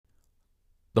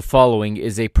The following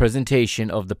is a presentation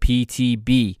of the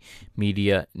PTB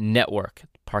Media Network.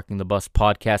 Parking the Bus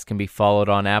podcast can be followed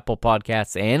on Apple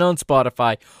Podcasts and on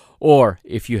Spotify, or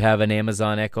if you have an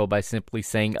Amazon Echo, by simply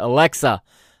saying, "Alexa,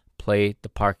 play the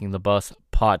Parking the Bus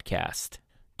podcast."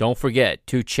 Don't forget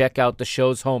to check out the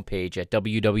show's homepage at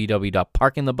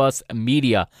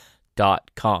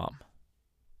www.parkingthebusmedia.com.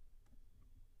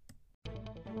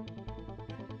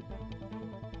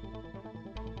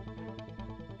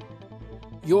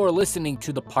 You're listening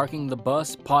to the Parking the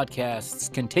Bus podcast's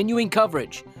continuing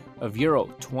coverage of Euro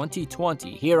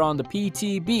 2020 here on the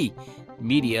PTB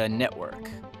Media Network.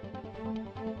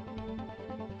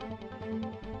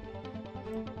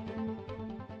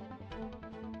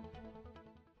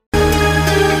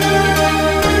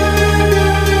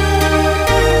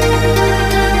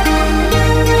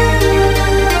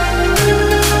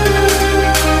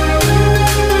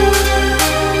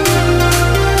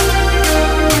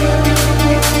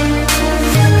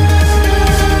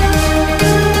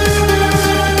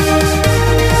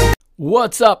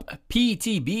 What's up,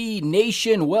 PTB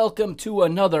Nation? Welcome to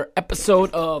another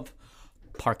episode of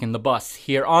Parking the Bus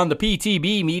here on the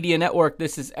PTB Media Network.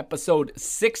 This is episode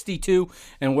 62,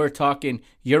 and we're talking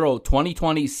Euro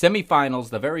 2020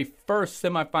 semifinals. The very first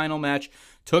semifinal match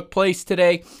took place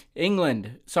today.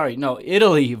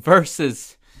 Italy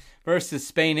versus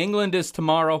Spain. England is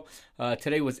tomorrow.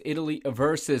 Today was Italy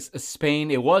versus Spain.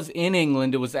 It was in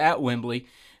England. It was at Wembley.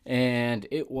 And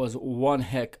it was one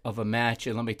heck of a match,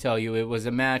 and let me tell you, it was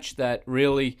a match that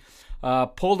really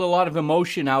pulled a lot of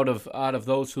emotion out of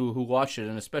those who watched it,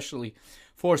 and especially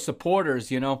for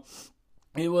supporters. You know,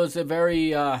 it was a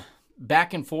very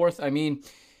back and forth. I mean,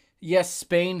 yes,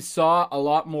 Spain saw a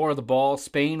lot more of the ball.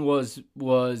 Spain was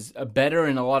better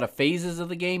in a lot of phases of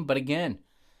the game, but again,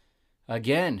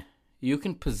 you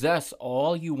can possess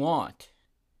all you want.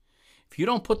 If you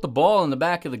don't put the ball in the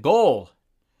back of the goal,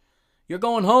 you're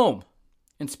going home.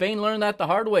 And Spain learned that the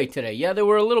hard way today. Yeah, they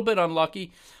were a little bit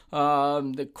unlucky.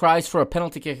 The cries for a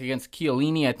penalty kick against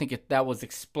Chiellini, I think that was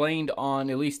explained on,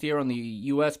 at least here on the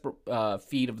U.S.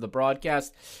 feed of the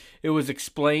broadcast, it was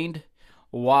explained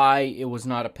why it was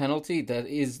not a penalty. That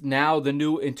is now the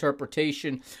new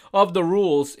interpretation of the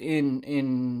rules in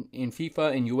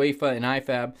FIFA and UEFA and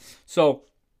IFAB. So,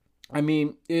 I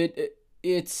mean,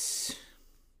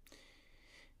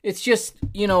 it's just,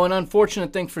 you know, an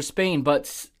unfortunate thing for Spain.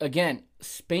 But again,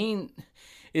 Spain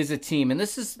is a team, and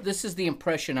this is the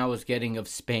impression I was getting of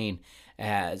Spain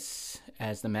as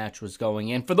the match was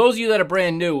going. And for those of you that are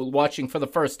brand new, watching for the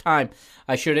first time,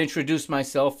 I should introduce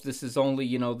myself. This is only,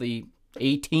 you know, the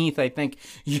 18th, I think,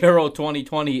 Euro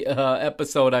 2020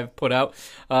 episode I've put out.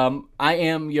 I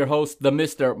am your host, the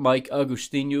Mr. Mike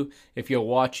Agustinu. If you're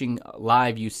watching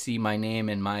live, you see my name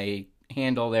and my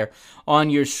handle there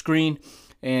on your screen.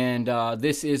 And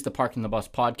this is the Parking the Bus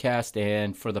podcast,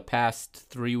 and for the past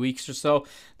 3 weeks or so,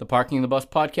 the Parking the Bus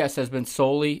podcast has been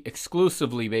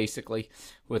exclusively, basically,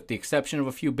 with the exception of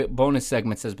a few bonus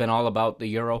segments, has been all about the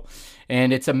Euro.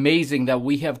 And it's amazing that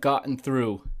we have gotten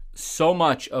through so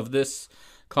much of this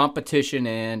competition,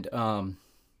 and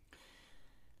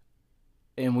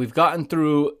we've gotten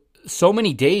through so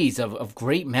many days of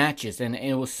great matches. And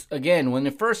it was, again, when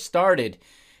it first started,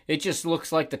 it just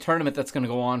looks like the tournament that's going to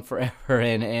go on forever.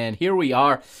 And here we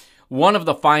are, one of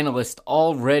the finalists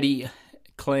already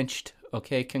clinched.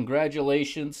 Okay,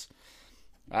 congratulations.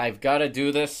 I've got to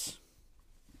do this.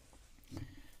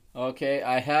 Okay,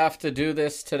 I have to do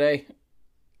this today.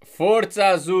 Forza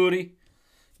Azzurri.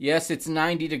 Yes, it's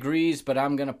 90 degrees, but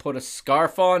I'm going to put a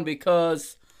scarf on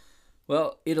because,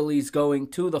 well, Italy's going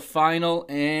to the final,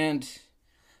 and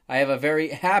I have a very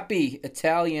happy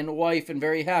Italian wife and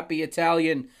very happy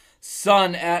Italian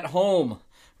son at home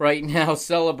right now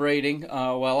celebrating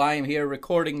while I am here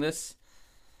recording this.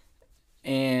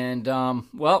 And,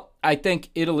 well, I think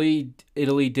Italy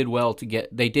did well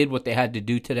they did what they had to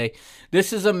do today.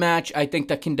 This is a match, I think,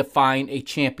 that can define a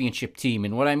championship team.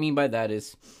 And what I mean by that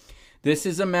is, this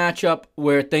is a matchup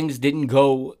where things didn't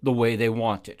go the way they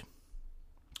wanted.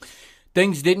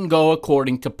 Things didn't go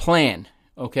according to plan,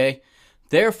 okay?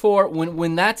 Therefore,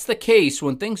 when that's the case,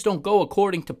 when things don't go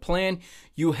according to plan,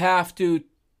 you have to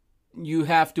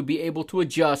be able to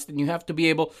adjust, and you have to be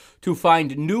able to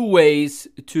find new ways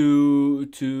to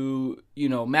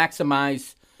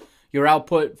maximize your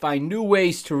output, find new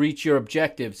ways to reach your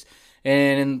objectives.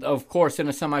 And of course, in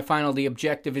a semifinal, the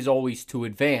objective is always to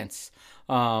advance.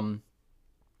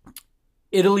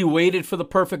 Italy waited for the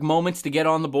perfect moments to get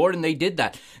on the board, and they did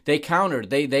that. They countered.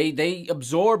 They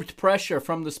absorbed pressure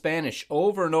from the Spanish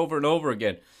over and over and over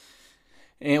again.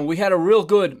 And we had a real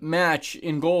good match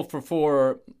in goal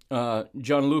for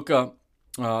Gianluca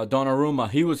Donnarumma.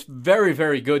 He was very,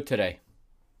 very good today.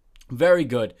 Very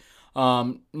good.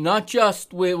 Not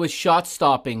just with shot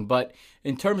stopping, but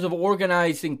in terms of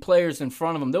organizing players in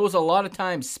front of him. There was a lot of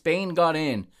times Spain got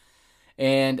in,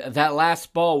 and that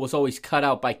last ball was always cut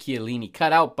out by Chiellini,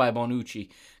 cut out by Bonucci,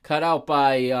 cut out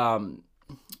by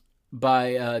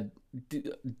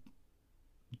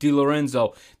Di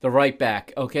Lorenzo, the right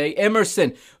back. Okay,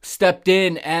 Emerson stepped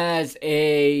in as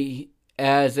a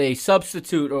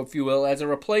substitute, or if you will, as a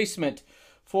replacement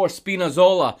for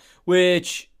Spinazzola,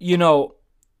 which,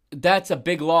 that's a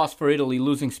big loss for Italy,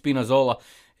 losing Spinazzola.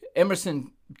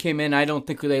 Emerson came in. I don't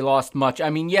think they lost much. I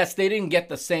mean, yes, they didn't get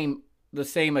the same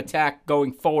attack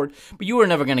going forward, but you were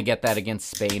never going to get that against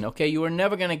Spain, okay? You were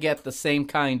never going to get the same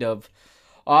kind of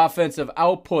offensive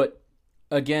output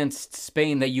against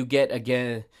Spain that you get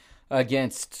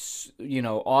against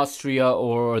Austria,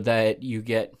 or that you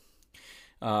get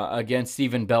against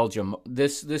even Belgium.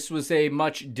 This was a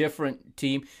much different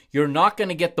team. You're not going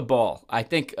to get the ball. I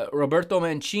think Roberto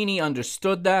Mancini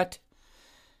understood that.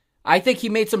 I think he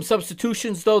made some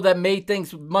substitutions, though, that made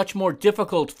things much more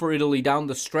difficult for Italy down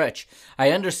the stretch.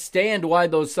 I understand why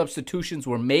those substitutions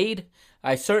were made.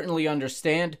 I certainly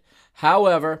understand.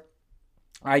 However,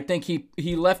 I think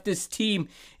he left his team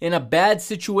in a bad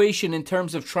situation in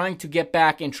terms of trying to get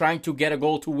back and trying to get a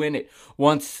goal to win it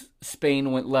once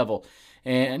Spain went level.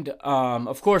 And,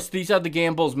 of course, these are the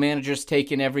gambles managers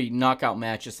take in every knockout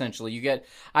match, essentially.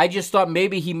 I just thought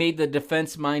maybe he made the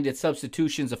defense-minded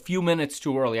substitutions a few minutes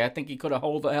too early. I think he could have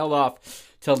held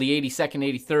off till the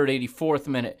 82nd, 83rd, 84th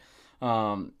minute.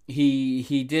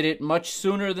 He did it much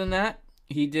sooner than that.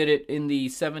 He did it in the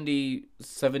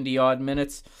 70-odd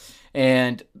minutes.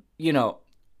 And,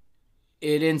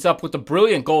 it ends up with a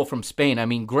brilliant goal from Spain. I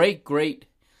mean, great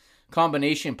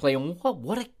combination play. And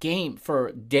what a game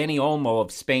for Dani Olmo of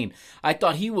Spain. I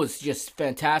thought he was just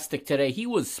fantastic today. He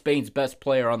was Spain's best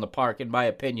player on the park, in my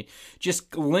opinion.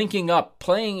 Just linking up,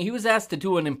 playing. He was asked to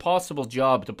do an impossible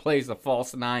job to play as a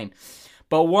false nine.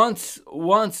 But once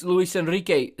Luis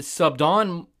Enrique subbed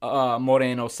on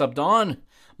Moreno, subbed on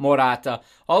Morata,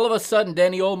 all of a sudden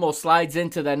Dani Olmo slides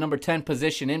into that number 10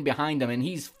 position in behind him, and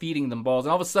he's feeding them balls.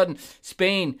 And all of a sudden,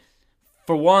 Spain,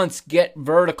 for once, get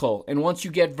vertical. And once you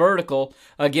get vertical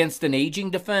against an aging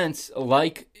defense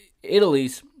like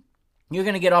Italy's, you're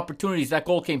going to get opportunities. That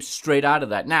goal came straight out of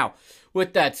that. Now,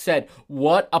 with that said,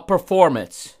 what a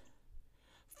performance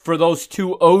for those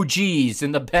two OGs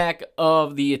in the back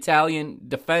of the Italian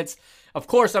defense. Of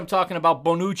course, I'm talking about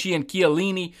Bonucci and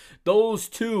Chiellini. Those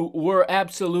two were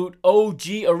absolute OG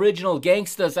original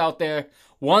gangsters out there.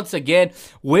 Once again,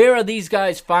 where are these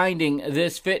guys finding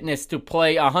this fitness to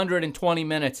play 120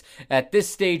 minutes at this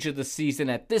stage of the season,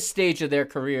 at this stage of their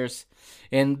careers,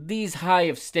 and these high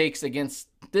of stakes against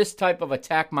this type of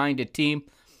attack-minded team?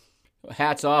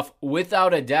 Hats off,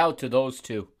 without a doubt, to those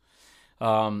two.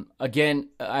 Again,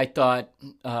 I thought,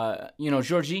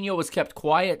 Jorginho was kept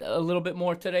quiet a little bit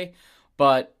more today,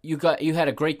 but you had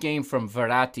a great game from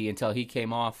Verratti until he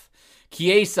came off.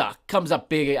 Chiesa comes up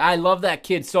big. I love that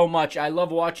kid so much. I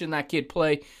love watching that kid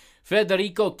play.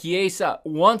 Federico Chiesa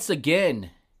once again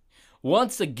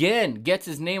gets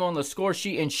his name on the score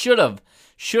sheet and should have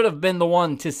been the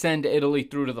one to send Italy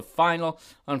through to the final.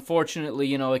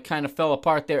 Unfortunately, it kind of fell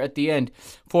apart there at the end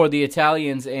for the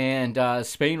Italians, and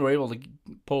Spain were able to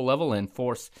pull level and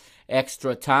force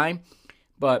extra time.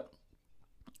 But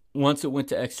once it went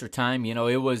to extra time,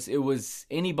 it was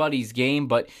anybody's game,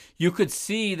 but you could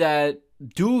see that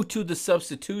due to the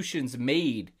substitutions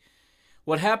made,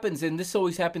 what happens, and this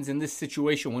always happens in this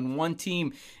situation, when one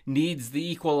team needs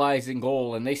the equalizing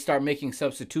goal and they start making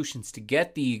substitutions to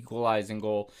get the equalizing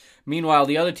goal, meanwhile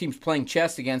the other team's playing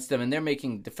chess against them and they're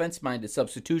making defense-minded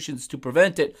substitutions to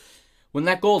prevent it. When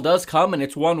that goal does come and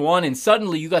it's 1-1 and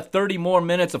suddenly you got 30 more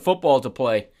minutes of football to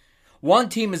play, one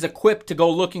team is equipped to go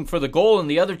looking for the goal, and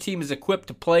the other team is equipped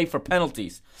to play for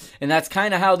penalties. And that's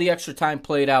kind of how the extra time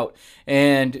played out.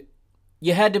 And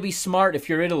you had to be smart if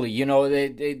you're Italy.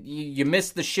 You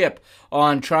missed the ship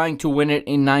on trying to win it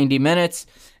in 90 minutes,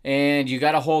 and you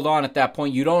got to hold on at that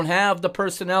point. You don't have the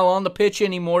personnel on the pitch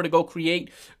anymore to go create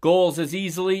goals as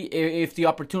easily. If the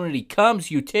opportunity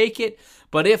comes, you take it.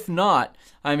 But if not,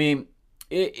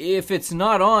 if it's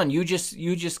not on, you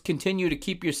just continue to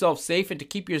keep yourself safe and to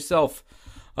keep yourself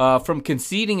from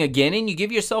conceding again, and you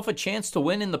give yourself a chance to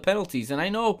win in the penalties. And I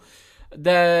know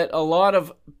that a lot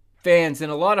of fans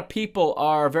and a lot of people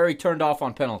are very turned off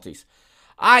on penalties.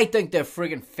 I think they're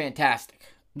friggin' fantastic.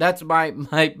 That's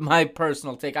my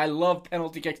personal take. I love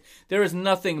penalty kicks. There is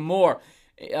nothing more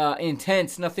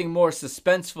intense, nothing more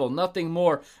suspenseful, nothing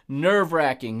more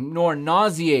nerve-wracking nor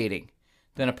nauseating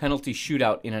than a penalty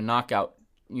shootout in a knockout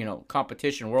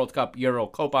competition, World Cup, Euro,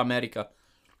 Copa America.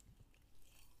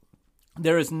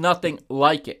 There is nothing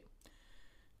like it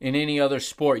in any other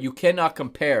sport. You cannot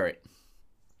compare it.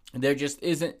 There just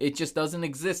isn't. It just doesn't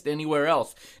exist anywhere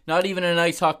else. Not even an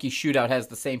ice hockey shootout has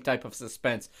the same type of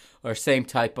suspense or same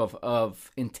type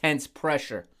of intense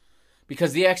pressure,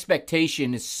 because the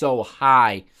expectation is so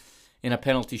high in a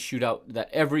penalty shootout that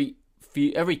every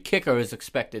kicker is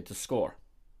expected to score.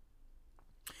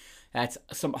 That's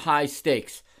some high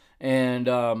stakes. And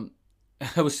I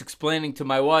was explaining to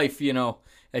my wife,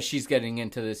 as she's getting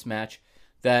into this match,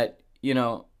 that,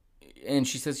 and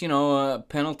she says,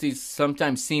 penalties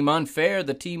sometimes seem unfair.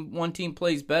 One team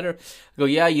plays better. I go,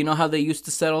 yeah, you know how they used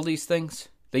to settle these things?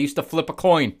 They used to flip a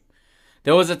coin.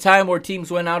 There was a time where teams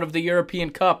went out of the European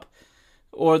Cup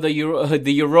or the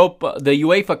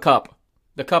UEFA Cup,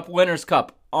 the Cup Winners'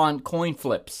 Cup, on coin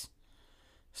flips.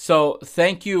 So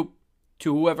thank you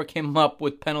to whoever came up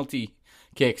with penalty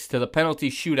kicks, to the penalty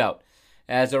shootout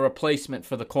as a replacement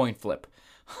for the coin flip.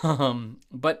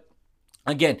 But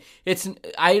again,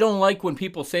 I don't like when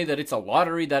people say that it's a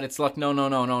lottery, that it's luck.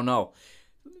 No.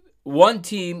 One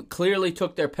team clearly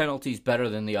took their penalties better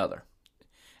than the other.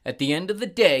 At the end of the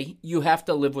day, you have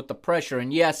to live with the pressure.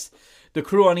 And yes, the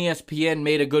crew on ESPN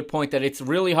made a good point that it's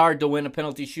really hard to win a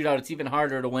penalty shootout. It's even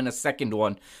harder to win a second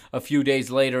one a few days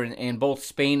later. And both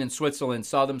Spain and Switzerland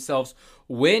saw themselves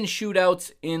win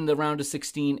shootouts in the round of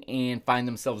 16 and find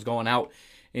themselves going out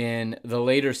in the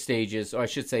later stages. Or I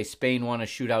should say Spain won a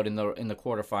shootout in the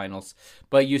quarterfinals.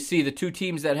 But you see, the two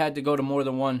teams that had to go to more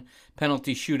than one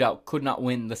penalty shootout could not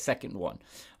win the second one.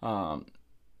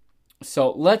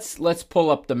 So let's pull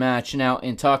up the match now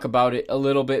and talk about it a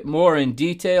little bit more in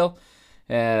detail,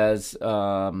 as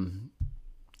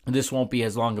this won't be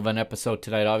as long of an episode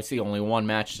tonight. Obviously, only one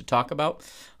match to talk about.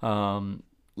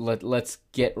 Let's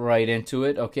get right into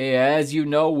it. Okay, as you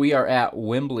know, we are at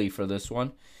Wembley for this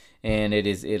one, and it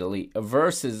is Italy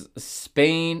versus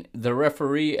Spain. The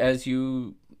referee, as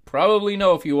you probably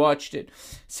know if you watched it,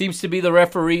 seems to be the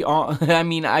referee.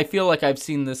 I feel like I've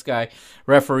seen this guy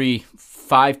referee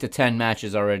 5 to 10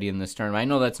 matches already in this tournament. I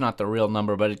know that's not the real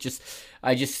number, but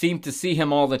I just seem to see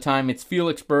him all the time. It's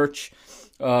Felix Birch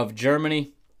of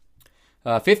Germany.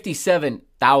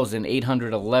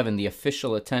 57,811, the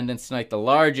official attendance tonight, the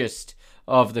largest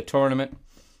of the tournament.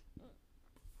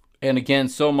 And again,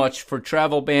 so much for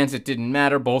travel bans, it didn't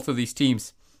matter. Both of these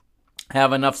teams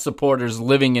have enough supporters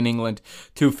living in England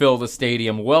to fill the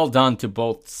stadium. Well done to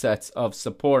both sets of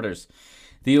supporters.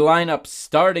 The lineup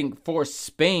starting for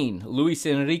Spain, Luis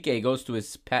Enrique goes to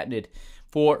his patented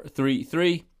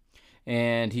 4-3-3.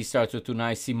 And he starts with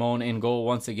Unai Simon in goal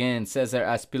once again. Cesar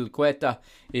Azpilicueta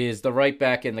is the right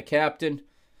back and the captain.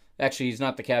 Actually, he's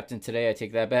not the captain today. I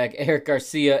take that back. Eric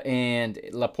Garcia and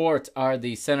Laporte are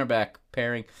the center back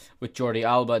pairing with Jordi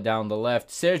Alba down the left.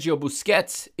 Sergio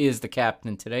Busquets is the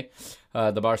captain today.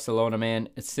 The Barcelona man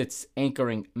sits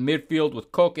anchoring midfield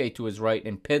with Koke to his right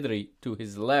and Pedri to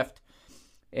his left.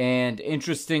 And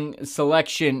interesting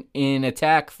selection in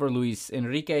attack for Luis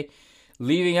Enrique.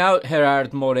 Leaving out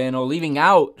Gerard Moreno, leaving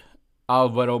out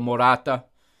Alvaro Morata,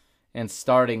 and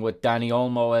starting with Dani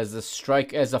Olmo as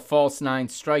a false nine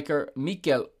striker.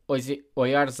 Mikel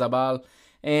Oyarzabal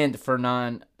and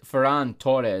Ferran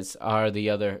Torres are the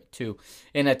other two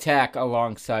in attack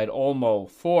alongside Olmo.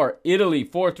 For Italy,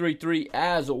 4-3-3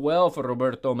 as well for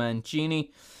Roberto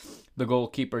Mancini. The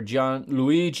goalkeeper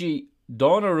Gianluigi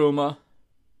Donnarumma.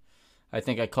 I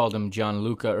think I called him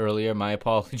Gianluca earlier. My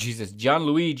apologies. It's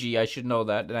Gianluigi. I should know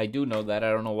that, and I do know that.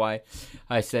 I don't know why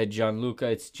I said Gianluca.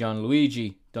 It's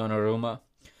Gianluigi Donnarumma,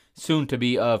 soon to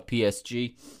be of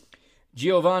PSG.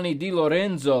 Giovanni Di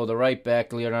Lorenzo, the right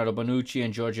back, Leonardo Bonucci,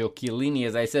 and Giorgio Chiellini.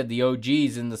 As I said, the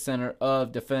OGs in the center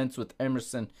of defense with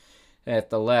Emerson at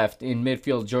the left. In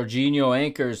midfield, Jorginho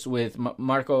anchors with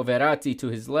Marco Verratti to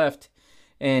his left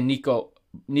and Nicolo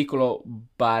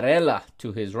Barella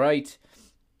to his right.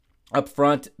 Up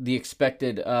front, the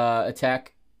expected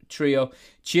attack trio.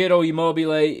 Ciro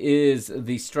Immobile is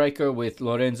the striker with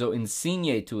Lorenzo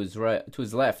Insigne to his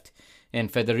left, and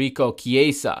Federico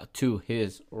Chiesa to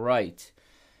his right.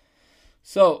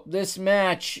 So this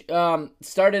match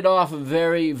started off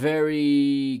very,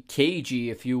 very cagey,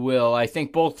 if you will. I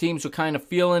think both teams were kind of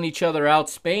feeling each other out.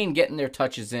 Spain getting their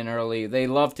touches in early. They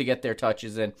love to get their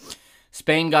touches in.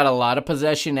 Spain got a lot of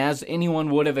possession, as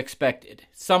anyone would have expected.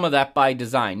 Some of that by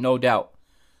design, no doubt.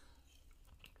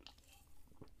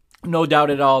 No doubt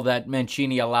at all that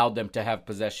Mancini allowed them to have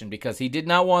possession because he did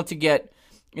not want to get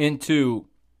into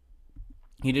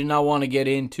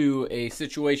a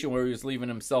situation where he was leaving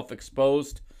himself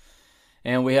exposed.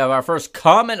 And we have our first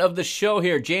comment of the show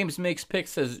here. James Makes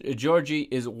Picks says Georgie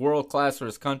is world class for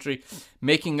his country,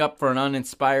 making up for an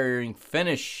uninspiring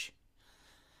finish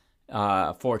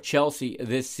for Chelsea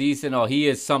this season. Oh, he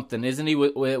is something, isn't he,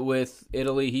 with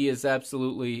Italy? He is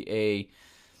absolutely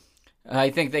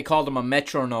I think they called him a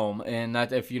metronome, and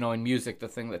that, if you know in music, the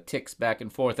thing that ticks back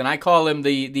and forth. And I call him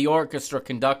the orchestra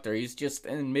conductor. He's just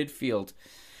in midfield.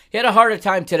 He had a harder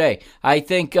time today. I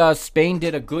think Spain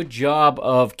did a good job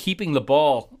of keeping the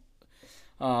ball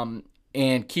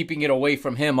and keeping it away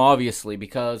from him, obviously,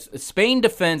 because Spain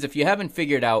defends, if you haven't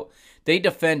figured out, they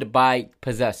defend by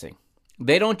possessing.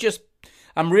 They don't just,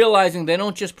 I'm realizing they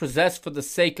don't just possess for the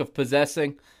sake of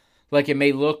possessing, like it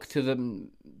may look to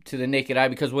the naked eye,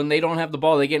 because when they don't have the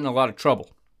ball, they get in a lot of trouble.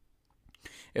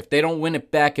 If they don't win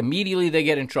it back immediately, they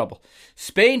get in trouble.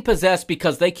 Spain possess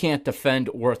because they can't defend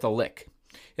worth a lick.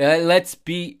 Let's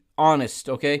be honest,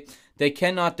 okay? They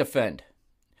cannot defend.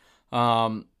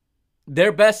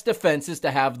 Their best defense is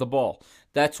to have the ball.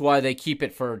 That's why they keep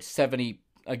it for 70,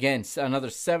 again, another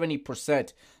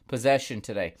 70% possession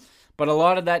today. But a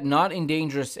lot of that not in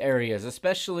dangerous areas,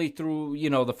 especially through,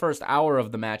 the first hour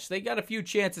of the match. They got a few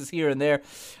chances here and there.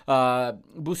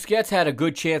 Busquets had a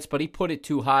good chance, but he put it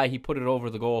too high. He put it over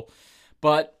the goal.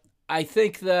 But I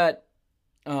think that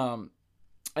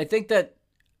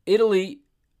Italy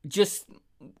just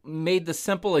made the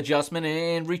simple adjustment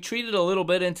and retreated a little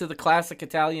bit into the classic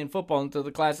Italian football, into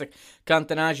the classic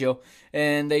Catenaccio,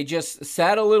 and they just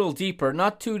sat a little deeper,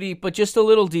 not too deep, but just a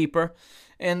little deeper,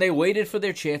 and they waited for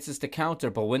their chances to counter.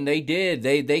 But when they did,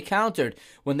 they countered.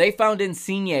 When they found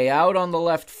Insigne out on the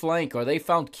left flank, or they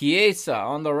found Chiesa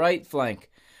on the right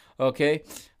flank, okay?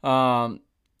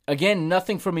 Again,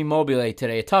 nothing from Immobile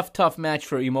today. A tough match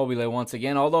for Immobile once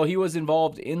again, although he was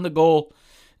involved in the goal.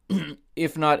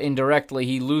 If not indirectly,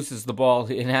 he loses the ball.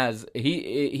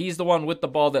 He's the one with the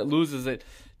ball that loses it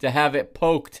to have it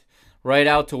poked right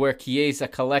out to where Chiesa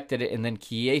collected it, and then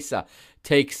Chiesa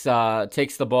takes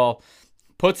the ball,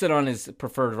 puts it on his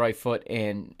preferred right foot,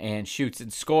 and shoots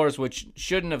and scores, which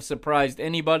shouldn't have surprised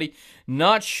anybody.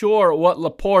 Not sure what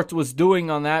Laporte was doing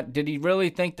on that. Did he really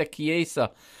think that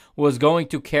Chiesa was going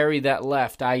to carry that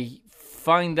left? I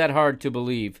find that hard to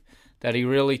believe, that he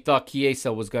really thought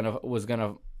Chiesa was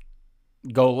gonna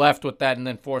go left with that and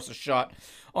then force a shot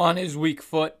on his weak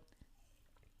foot,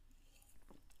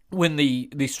 when the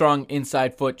strong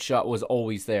inside foot shot was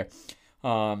always there.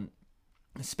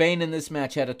 Spain in this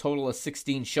match had a total of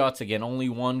 16 shots. Again, only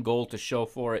one goal to show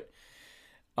for it.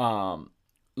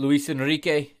 Luis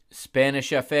Enrique, Spanish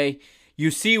FA,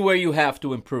 you see where you have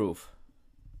to improve.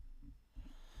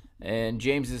 And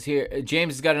James is here.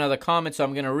 James has got another comment, so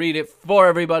I'm going to read it for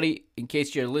everybody in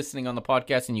case you're listening on the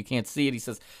podcast and you can't see it. He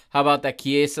says, how about that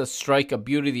Chiesa strike? A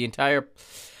beauty.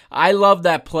 I love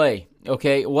that play,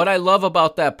 okay? What I love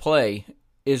about that play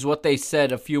is what they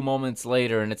said a few moments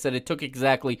later, and it said it took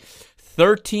exactly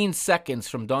 13 seconds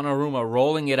from Donnarumma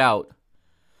rolling it out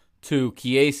to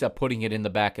Chiesa putting it in the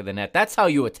back of the net. That's how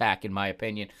you attack, in my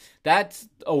opinion. That's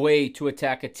a way to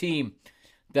attack a team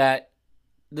that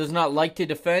does not like to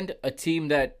defend, a team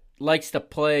that likes to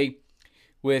play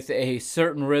with a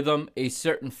certain rhythm, a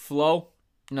certain flow.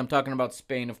 And I'm talking about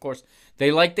Spain, of course.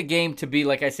 They like the game to be,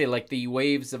 like I say, like the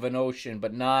waves of an ocean,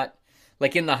 but not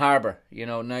like in the harbor,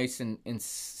 nice and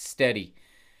steady.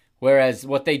 Whereas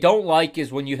what they don't like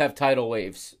is when you have tidal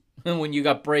waves, when you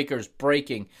got breakers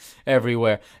breaking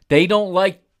everywhere. They don't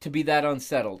like to be that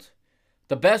unsettled.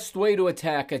 The best way to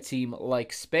attack a team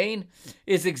like Spain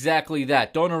is exactly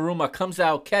that. Donnarumma comes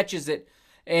out, catches it,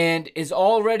 and is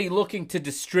already looking to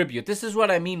distribute. This is what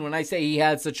I mean when I say he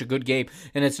had such a good game,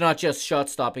 and it's not just shot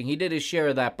stopping. He did his share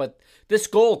of that, but this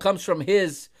goal comes from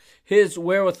his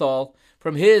wherewithal,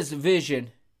 from his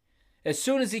vision. As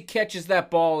soon as he catches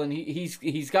that ball and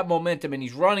he's got momentum and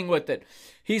he's running with it,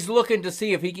 he's looking to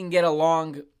see if he can get a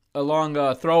long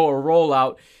throw or roll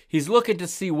out. He's looking to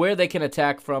see where they can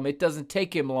attack from. It doesn't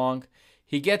take him long.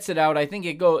 He gets it out. I think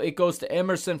it goes to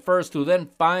Emerson first, who then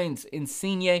finds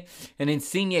Insigne, and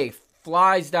Insigne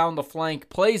flies down the flank,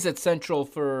 plays it central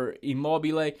for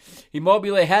Immobile.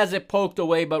 Immobile has it poked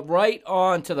away, but right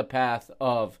on to the path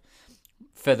of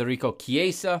Federico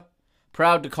Chiesa.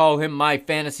 Proud to call him my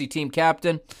fantasy team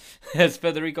captain, as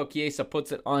Federico Chiesa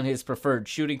puts it on his preferred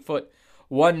shooting foot.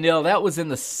 1-0. That was in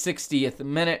the 60th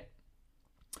minute.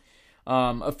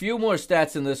 A few more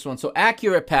stats in this one. So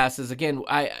accurate passes. Again,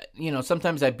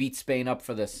 sometimes I beat Spain up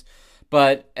for this,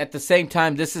 but at the same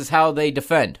time, this is how they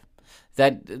defend.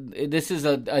 That this is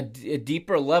a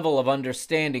deeper level of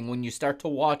understanding when you start to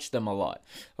watch them a lot.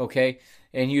 Okay,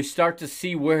 and you start to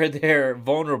see where they're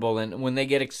vulnerable and when they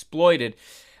get exploited.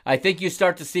 I think you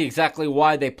start to see exactly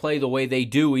why they play the way they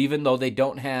do, even though they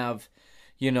don't have,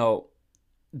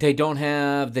 they don't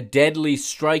have the deadly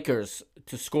strikers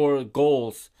to score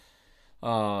goals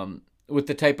with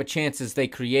the type of chances they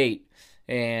create.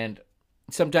 And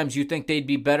sometimes you think they'd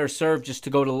be better served just to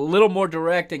go to a little more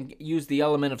direct and use the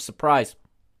element of surprise.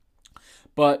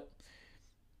 But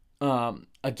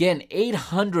again,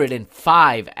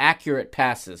 805 accurate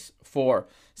passes for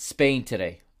Spain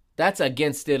today. That's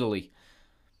against Italy.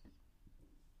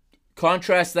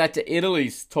 Contrast that to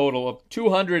Italy's total of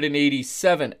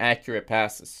 287 accurate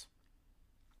passes.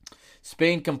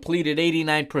 Spain completed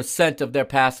 89% of their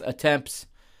pass attempts.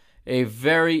 A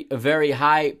very, very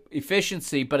high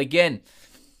efficiency. But again,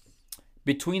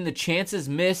 between the chances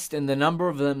missed and the number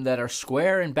of them that are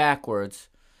square and backwards,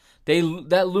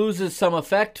 that loses some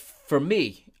effect for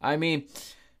me. I mean,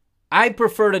 I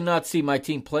prefer to not see my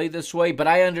team play this way, but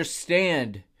I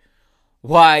understand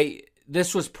why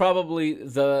this was probably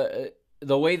the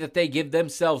way that they give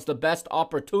themselves the best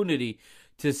opportunity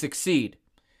to succeed.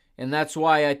 And that's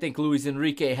why I think Luis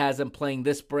Enrique has him playing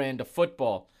this brand of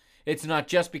football. It's not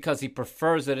just because he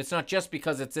prefers it. It's not just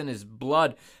because it's in his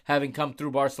blood, having come through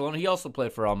Barcelona. He also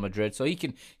played for Real Madrid, so he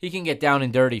can get down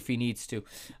and dirty if he needs to.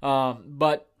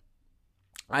 But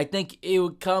I think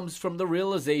it comes from the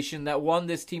realization that, one,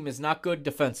 this team is not good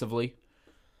defensively.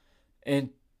 And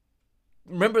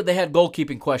remember, they had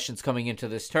goalkeeping questions coming into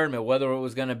this tournament, whether it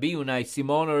was going to be Unai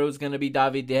Simon or it was going to be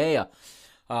David De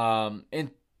Gea. And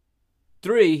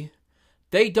 3,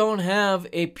 they don't have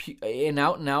an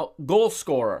out-and-out goal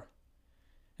scorer.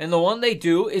 And the one they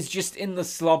do is just in the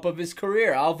slump of his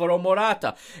career, Alvaro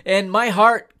Morata. And my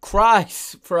heart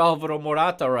cries for Alvaro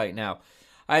Morata right now.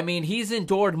 I mean, he's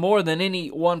endured more than any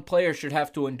one player should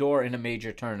have to endure in a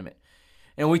major tournament.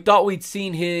 And we thought we'd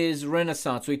seen his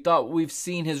renaissance. We thought we've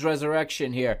seen his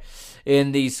resurrection here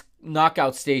in these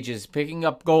knockout stages, picking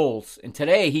up goals. And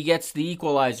today he gets the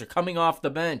equalizer coming off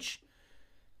the bench.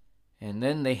 And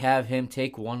then they have him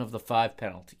take one of the 5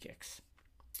 penalty kicks.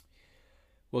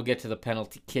 We'll get to the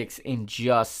penalty kicks in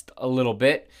just a little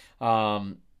bit.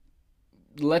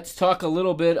 Let's talk a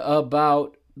little bit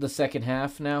about the second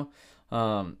half now.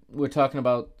 We're talking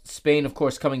about Spain, of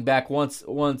course, coming back once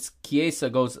Chiesa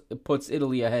puts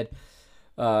Italy ahead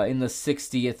in the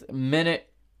 60th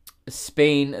minute.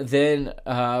 Spain then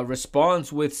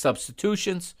responds with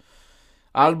substitutions.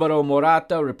 Alvaro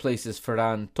Morata replaces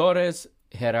Ferran Torres.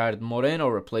 Gerard Moreno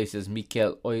replaces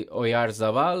Mikel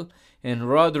Oyarzabal. And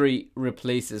Rodri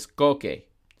replaces Koke.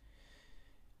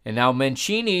 And now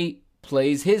Mancini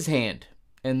plays his hand.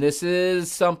 And this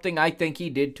is something I think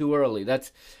he did too early.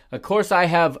 Of course, I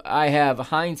have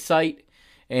hindsight,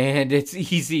 and it's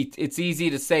easy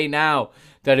to say now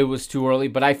that it was too early.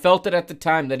 But I felt it at the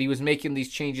time that he was making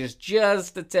these changes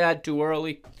just a tad too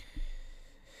early.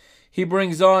 He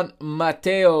brings on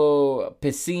Matteo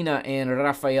Pessina and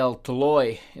Rafael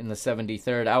Toloi in the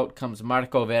 73rd. Out comes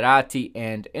Marco Verratti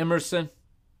and Emerson.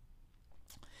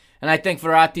 And I think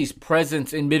Verratti's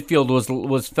presence in midfield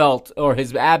was felt, or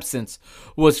his absence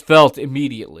was felt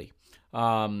immediately.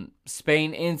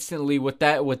 Spain instantly, with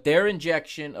their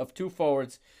injection of 2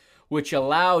 forwards, which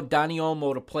allowed Dani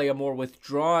Olmo to play a more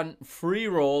withdrawn, free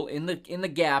role in the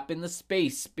gap, in the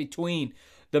space between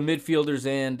the midfielders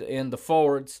and the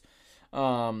forwards.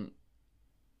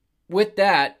 With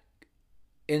that,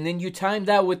 and then you time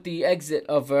that with the exit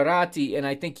of Verratti, and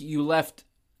I think you left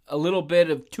a little bit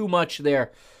of too much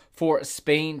there for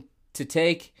Spain to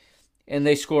take, and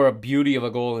they score a beauty of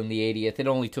a goal in the 80th. It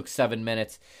only took 7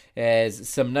 minutes, as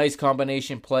some nice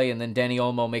combination play, and then Dani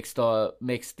Olmo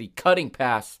makes the cutting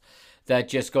pass that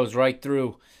just goes right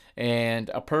through,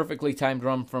 and a perfectly timed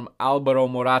run from Alvaro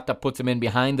Morata puts him in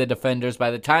behind the defenders.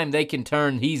 By the time they can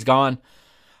turn, he's gone.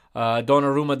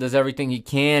 Donnarumma does everything he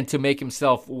can to make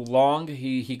himself long.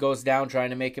 He goes down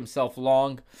trying to make himself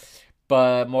long,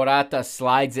 but Morata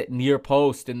slides it near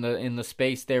post in the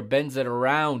space there, bends it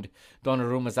around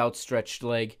Donnarumma's outstretched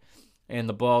leg, and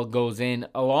the ball goes in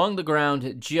along the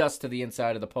ground just to the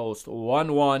inside of the post.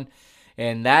 1-1,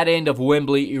 and that end of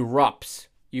Wembley erupts.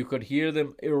 You could hear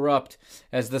them erupt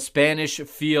as the Spanish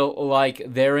feel like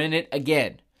they're in it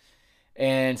again.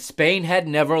 And Spain had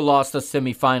never lost a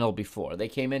semifinal before. They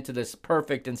came into this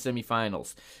perfect in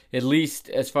semifinals, at least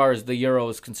as far as the Euro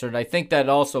is concerned. I think that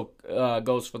also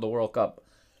goes for the World Cup.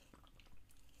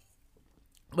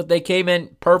 But they came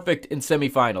in perfect in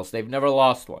semifinals. They've never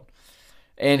lost one.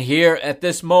 And here, at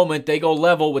this moment, they go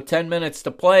level with 10 minutes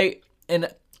to play. And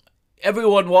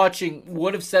everyone watching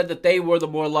would have said that they were the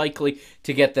more likely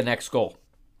to get the next goal.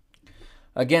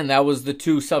 Again, that was the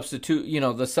 2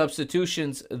 the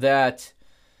substitutions that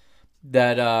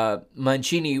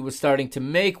Mancini was starting to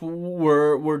make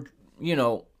were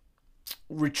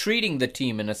retreating the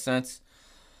team in a sense.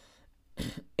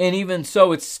 And even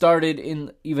so, it started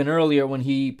in even earlier when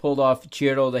he pulled off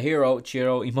Ciro the hero.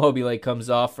 Ciro Immobile comes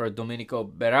off for Domenico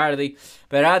Berardi.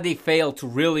 Berardi failed to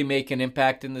really make an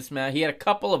impact in this match. He had a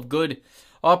couple of good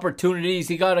opportunities.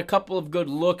 He got a couple of good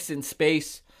looks in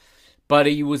space, but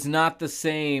he was not the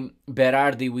same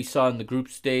Berardi we saw in the group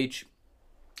stage.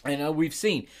 And we've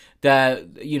seen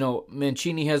that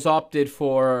Mancini has opted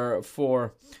for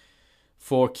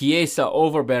Chiesa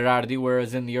over Berardi,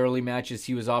 whereas in the early matches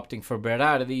he was opting for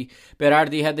Berardi.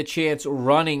 Berardi had the chance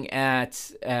running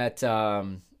at I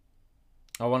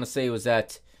want to say it was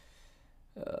at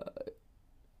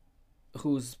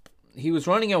he was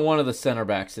running at one of the center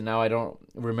backs, and now I don't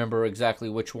remember exactly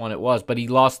which one it was, but he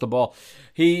lost the ball.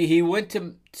 He went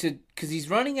to because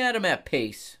he's running at him at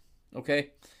pace.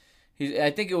 Okay, I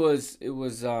think it was. It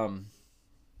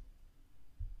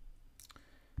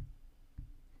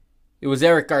was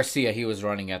Eric Garcia he was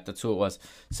running at. That's who it was.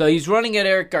 So he's running at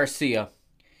Eric Garcia,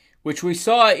 which we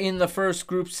saw in the first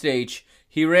group stage.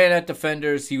 He ran at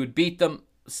defenders. He would beat them,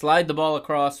 slide the ball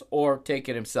across, or take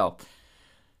it himself.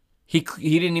 He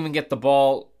didn't even get the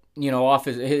ball, off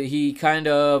his. He kind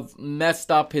of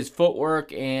messed up his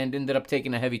footwork and ended up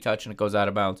taking a heavy touch, and it goes out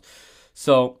of bounds.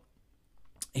 So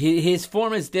his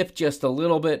form has dipped just a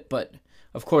little bit, but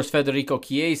of course, Federico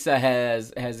Chiesa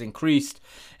has increased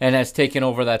and has taken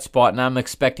over that spot, and I'm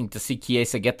expecting to see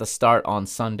Chiesa get the start on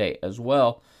Sunday as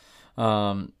well.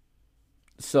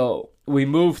 So we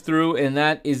move through, and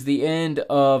that is the end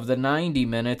of the 90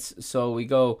 minutes. So we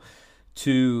go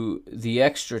to the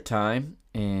extra time,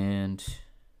 and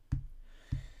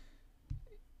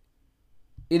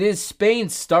it is Spain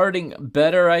starting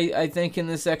better, I think, in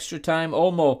this extra time.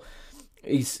 Olmo,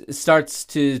 he starts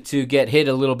to get hit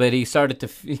a little bit. He started to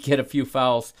get a few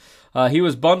fouls. He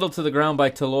was bundled to the ground by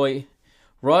Toloi.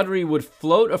 Rodri would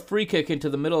float a free kick into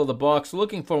the middle of the box,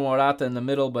 looking for Morata in the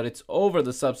middle, but it's over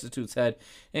the substitute's head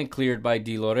and cleared by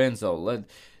Di Lorenzo.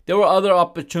 There were other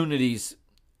opportunities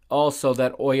also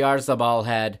that Oyarzabal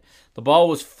had. The ball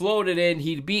was floated in.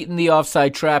 He'd beaten the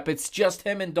offside trap. It's just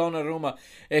him and Donnarumma.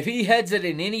 If he heads it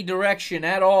in any direction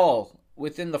at all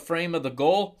within the frame of the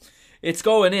goal, it's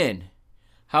going in.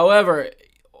 However,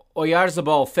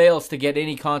 Oyarzabal fails to get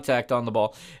any contact on the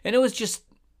ball. And it was just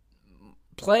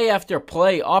play after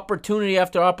play, opportunity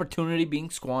after opportunity being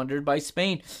squandered by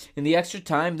Spain. In the extra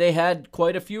time, they had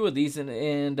quite a few of these.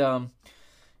 And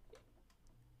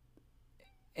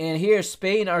here,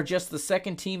 Spain are just the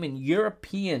second team in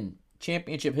European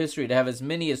Championship history to have as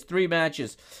many as 3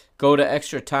 matches go to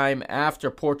extra time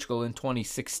after Portugal in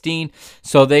 2016.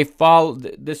 So they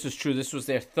followed. This is true. This was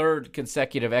their 3rd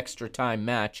consecutive extra time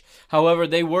match. However,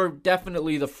 they were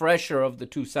definitely the fresher of the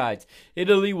two sides.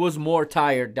 Italy was more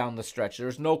tired down the stretch.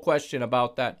 There's no question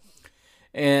about that.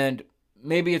 And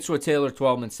maybe it's what Taylor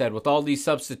Twellman said. With all these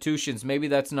substitutions, maybe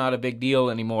that's not a big deal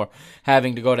anymore,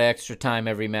 having to go to extra time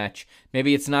every match.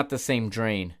 Maybe it's not the same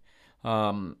drain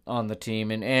on the team,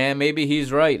 and maybe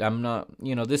he's right. I'm not,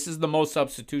 this is the most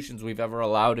substitutions we've ever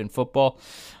allowed in football.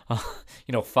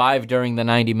 5 during the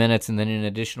 90 minutes and then an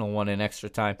additional 1 in extra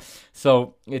time.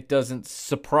 So it doesn't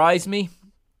surprise me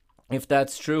if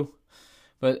that's true.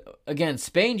 But again,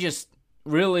 Spain just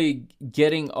really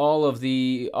getting all of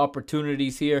the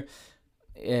opportunities here.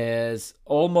 As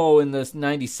Olmo in the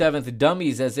 97th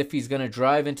dummies as if he's going to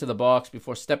drive into the box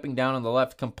before stepping down on the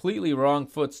left. Completely wrong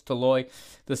foots Toloi.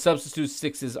 The substitute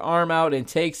sticks his arm out and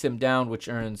takes him down, which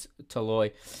earns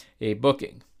Toloi a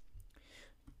booking.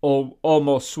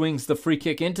 Olmo swings the free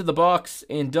kick into the box,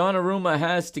 and Donnarumma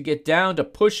has to get down to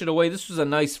push it away. This was a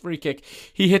nice free kick.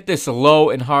 He hit this low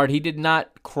and hard. He did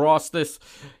not cross this.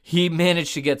 He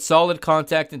managed to get solid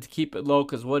contact and to keep it low,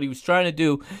 because what he was trying to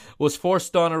do was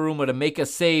force Donnarumma to make a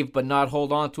save but not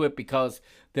hold on to it, because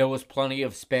there was plenty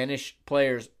of Spanish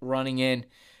players running in,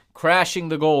 crashing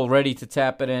the goal, ready to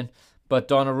tap it in. But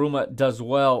Donnarumma does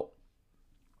well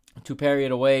to parry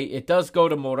it away. It does go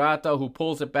to Morata, who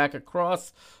pulls it back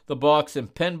across the box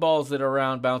and pinballs it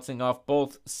around, bouncing off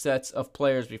both sets of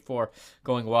players before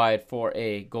going wide for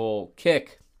a goal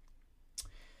kick.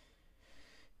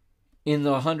 In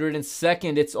the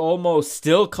 102nd, it's almost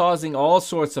still causing all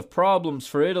sorts of problems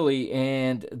for Italy,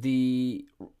 and the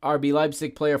RB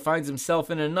Leipzig player finds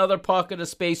himself in another pocket of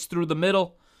space through the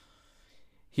middle.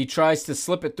 He tries to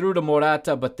slip it through to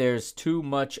Morata, but there's too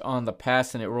much on the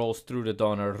pass, and it rolls through to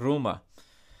Donnarumma.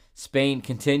 Spain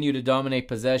continue to dominate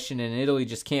possession, and Italy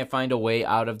just can't find a way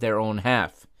out of their own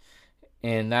half.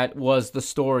 And that was the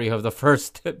story of the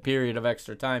first period of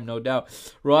extra time, no doubt.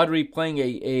 Rodri playing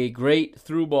a great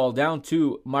through ball down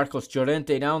to Marcos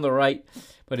Llorente down the right,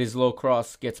 but his low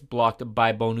cross gets blocked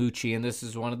by Bonucci. And this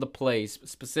is one of the plays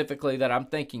specifically that I'm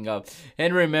thinking of.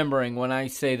 And remembering when I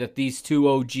say that these two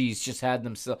OGs just had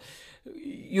themselves,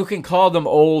 you can call them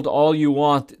old all you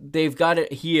want. They've got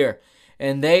it here.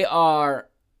 And they are,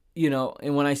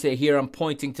 and when I say here, I'm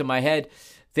pointing to my head.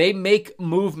 They make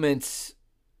movements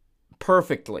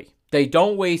perfectly. They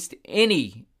don't waste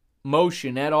any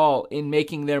motion at all in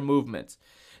making their movements.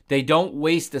 They don't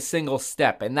waste a single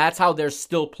step. And that's how they're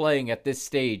still playing at this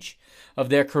stage of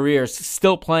their careers,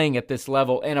 still playing at this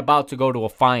level and about to go to a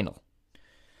final.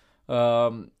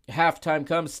 Halftime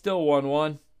comes, still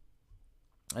 1-1.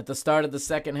 At the start of the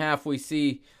second half, we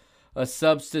see a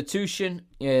substitution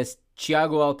as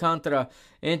Thiago Alcantara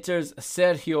enters,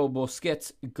 Sergio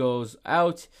Busquets goes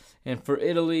out, and for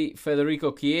Italy,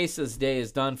 Federico Chiesa's day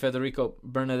is done. Federico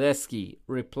Bernardeschi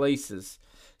replaces.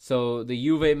 So the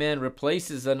Juve man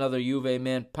replaces another Juve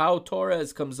man. Pau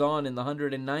Torres comes on in the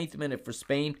 109th minute for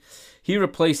Spain. He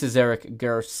replaces Eric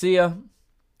Garcia.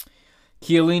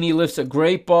 Chiellini lifts a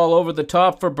great ball over the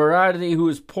top for Berardi, who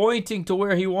is pointing to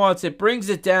where he wants it. Brings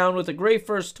it down with a great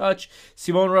first touch.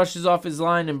 Simone rushes off his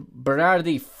line, and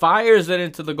Berardi fires it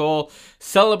into the goal.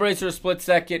 Celebrates for a split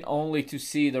second, only to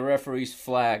see the referee's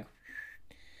flag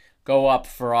go up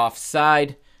for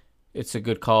offside. It's a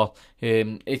good call.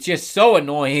 It's just so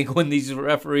annoying when these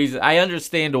referees, I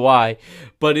understand why,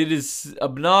 but it is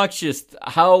obnoxious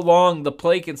how long the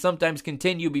play can sometimes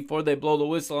continue before they blow the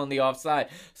whistle on the offside.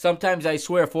 Sometimes I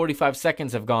swear 45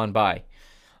 seconds have gone by.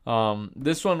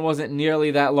 This one wasn't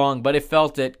nearly that long, but it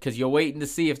felt it because you're waiting to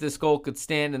see if this goal could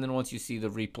stand, and then once you see the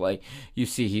replay, you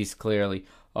see he's clearly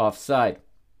offside.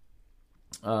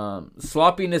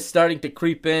 Sloppiness starting to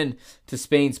creep in to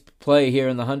Spain's play here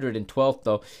in the 112th,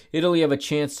 though. Italy have a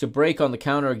chance to break on the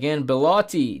counter again.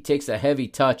 Belotti takes a heavy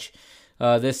touch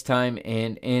this time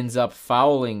and ends up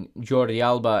fouling Jordi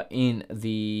Alba in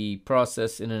the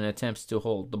process in an attempt to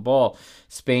hold the ball.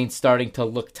 Spain starting to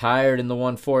look tired in the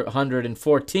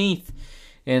 114th,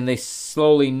 and they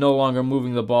slowly no longer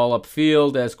moving the ball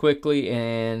upfield as quickly,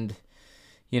 and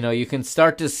you can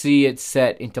start to see it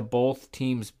set into both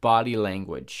teams' body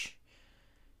language.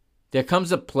 There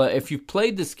comes a play. If you've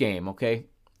played this game, okay,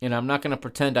 and I'm not going to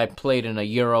pretend I played in a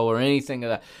Euro or anything of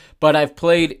that, but I've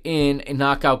played in a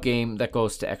knockout game that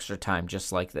goes to extra time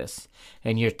just like this,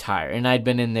 and you're tired. And I'd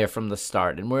been in there from the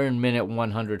start, and we're in minute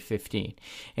 115,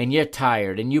 and you're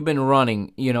tired, and you've been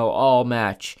running, all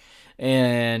match,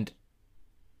 and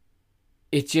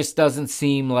it just doesn't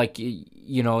seem like,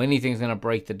 anything's going to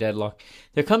break the deadlock.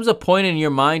 There comes a point in your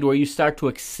mind where you start to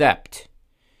accept.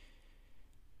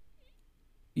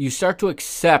 You start to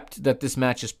accept that this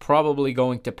match is probably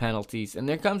going to penalties. And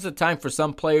there comes a time for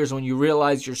some players when you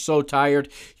realize you're so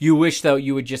tired, you wish that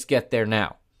you would just get there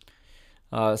now.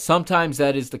 Sometimes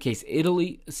that is the case.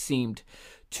 Italy seemed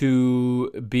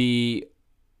to be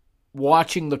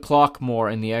watching the clock more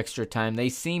in the extra time. They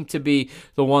seem to be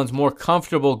the ones more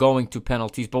comfortable going to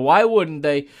penalties. But why wouldn't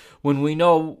they when we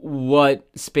know what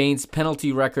Spain's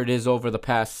penalty record is over the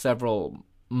past several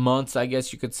months, I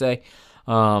guess you could say.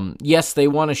 Yes, they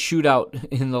won a shootout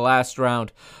in the last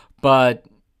round, but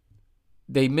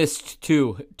they missed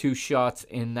two shots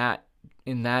in that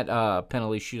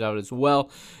penalty shootout as well.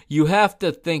 You have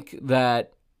to think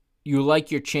that you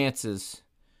like your chances.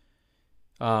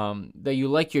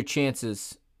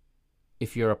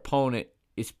 If your opponent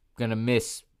is going to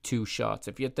miss two shots.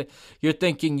 If you're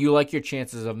thinking you like your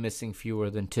chances of missing fewer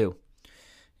than two.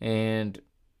 And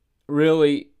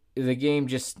really, the game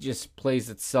just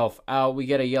plays itself out. We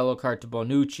get a yellow card to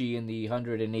Bonucci in the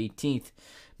 118th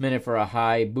minute for a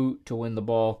high boot to win the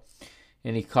ball.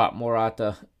 And he caught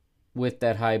Morata with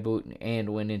that high boot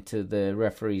and went into the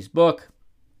referee's book.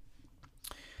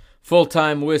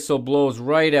 Full-time whistle blows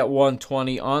right at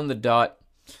 1:20 on the dot.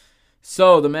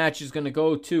 So the match is going to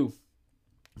go to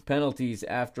penalties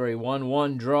after a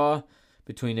 1-1 draw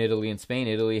between Italy and Spain.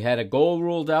 Italy had a goal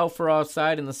ruled out for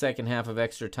offside in the second half of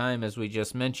extra time, as we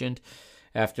just mentioned,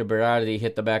 after Berardi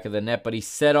hit the back of the net, but he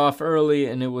set off early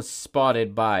and it was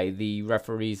spotted by the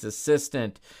referee's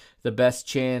assistant. The best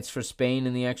chance for Spain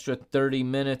in the extra 30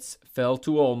 minutes fell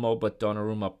to Olmo, but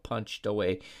Donnarumma punched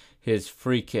away his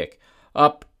free kick.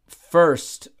 Up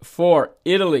first for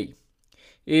Italy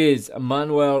is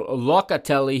Manuel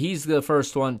Locatelli. He's the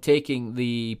first one taking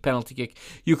the penalty kick.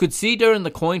 You could see during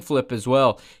the coin flip as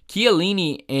well,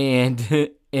 Chiellini and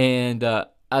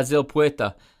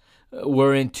Azpilicueta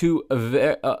were in two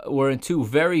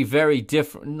very, very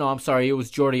different. No, I'm sorry, it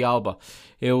was Jordi Alba.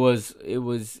 It was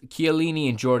Chiellini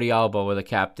and Jordi Alba were the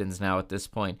captains now at this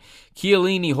point.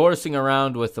 Chiellini horsing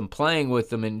around with them, playing with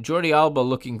them, and Jordi Alba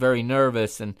looking very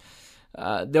nervous. And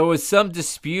there was some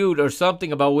dispute or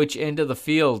something about which end of the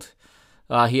field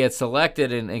he had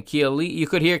selected, and Chiellini, you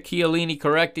could hear Chiellini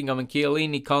correcting him, and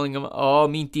Chiellini calling him, "Oh,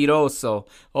 mentiroso,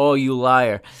 oh, you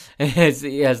liar," as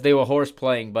they were horse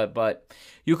playing. But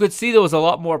you could see there was a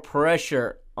lot more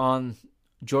pressure on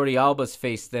Jordi Alba's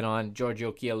face than on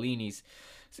Giorgio Chiellini's.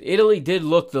 So Italy did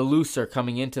look the looser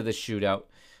coming into the shootout.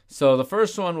 So the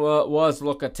first one was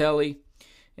Locatelli,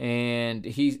 and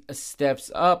he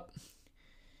steps up.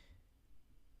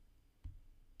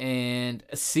 And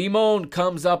Simone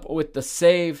comes up with the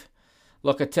save.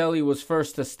 Locatelli was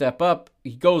first to step up.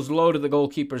 He goes low to the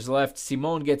goalkeeper's left.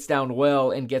 Simone gets down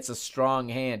well and gets a strong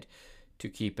hand to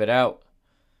keep it out.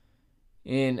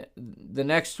 And the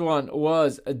next one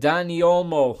was Dani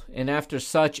Olmo. And after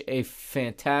such a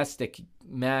fantastic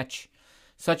match,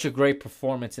 such a great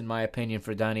performance in my opinion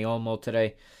for Dani Olmo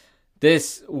today,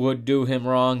 this would do him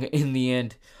wrong in the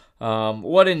end.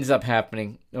 What ends up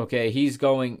happening? Okay, he's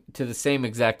going to the same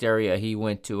exact area he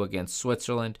went to against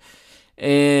Switzerland,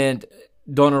 and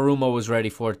Donnarumma was ready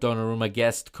for it. Donnarumma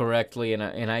guessed correctly, and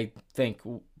I think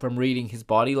from reading his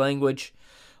body language,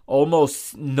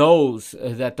 almost knows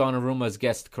that Donnarumma's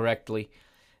guessed correctly.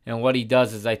 And what he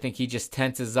does is I think he just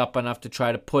tenses up enough to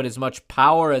try to put as much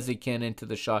power as he can into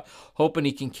the shot, hoping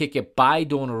he can kick it by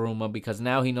Donnarumma because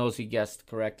now he knows he guessed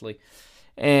correctly.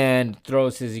 And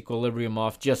throws his equilibrium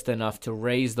off just enough to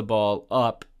raise the ball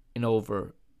up and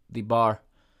over the bar.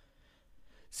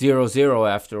 0-0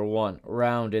 after one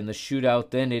round in the shootout.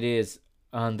 Then it is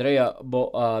Andrea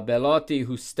Bellotti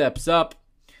who steps up.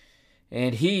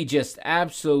 And he just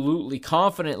absolutely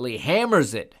confidently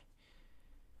hammers it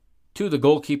to the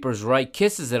goalkeeper's right.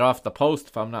 Kisses it off the post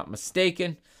if I'm not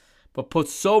mistaken. But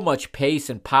puts so much pace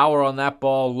and power on that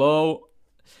ball low.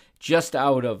 Just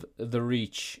out of the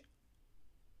reach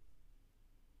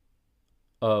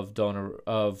of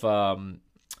Unai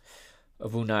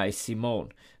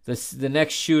Simon. The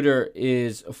next shooter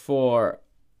is for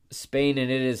Spain,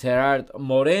 and it is Gerard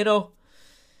Moreno.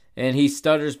 And he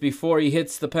stutters before he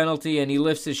hits the penalty, and he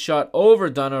lifts his shot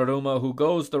over Donnarumma, who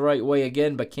goes the right way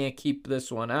again, but can't keep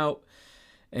this one out.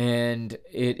 And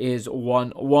it is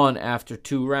 1-1 after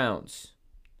 2 rounds.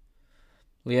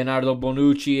 Leonardo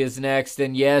Bonucci is next,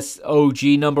 and yes, OG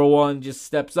number 1 just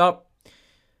steps up.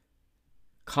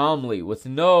 Calmly, with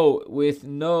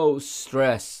no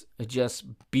stress, it just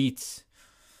beats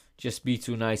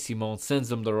Unai Simon,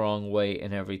 sends him the wrong way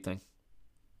and everything.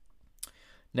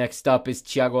 Next up is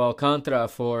Thiago Alcantara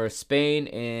for Spain,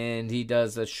 and he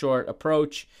does a short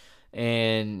approach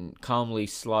and calmly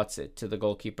slots it to the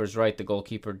goalkeeper's right. The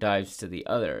goalkeeper dives to the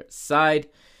other side.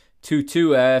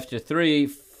 2-2 after 3.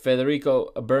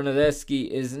 Federico Bernardeschi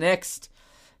is next.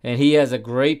 And he has a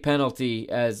great penalty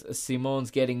as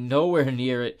Simon's getting nowhere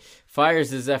near it.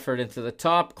 Fires his effort into the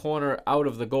top corner out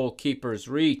of the goalkeeper's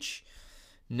reach.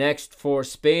 Next for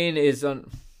Spain is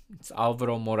it's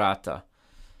Alvaro Morata.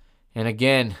 And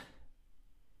again,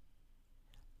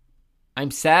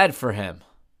 I'm sad for him.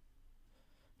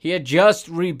 He had just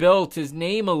rebuilt his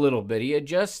name a little bit. He had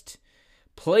just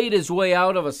played his way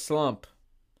out of a slump.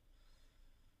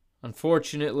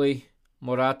 Unfortunately,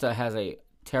 Morata has a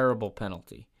terrible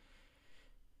penalty.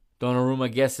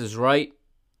 Donnarumma guesses right,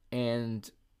 and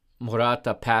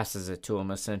Morata passes it to him,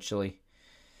 essentially.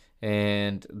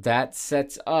 And that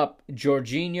sets up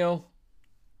Jorginho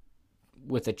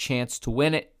with a chance to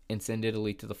win it and send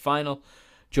Italy to the final.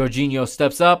 Jorginho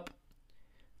steps up,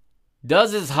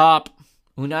 does his hop.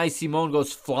 Unai Simon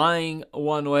goes flying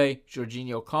one way.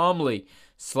 Jorginho calmly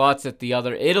slots it the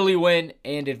other. Italy win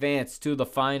and advance to the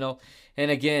final.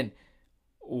 And again,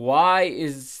 why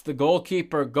is the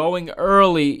goalkeeper going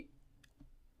early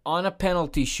on a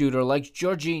penalty shooter like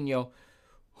Jorginho,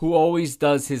 who always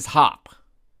does his hop?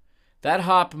 That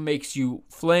hop makes you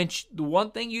flinch. The one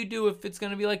thing you do if it's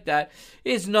going to be like that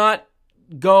is not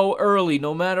go early,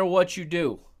 no matter what you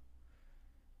do.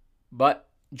 But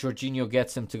Jorginho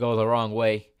gets him to go the wrong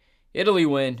way. Italy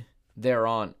win. They're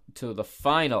on to the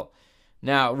final.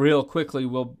 Now, real quickly,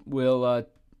 we'll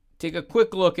take a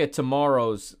quick look at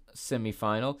tomorrow's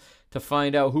semifinal to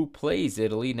find out who plays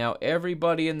Italy. Now,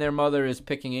 everybody and their mother is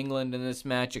picking England in this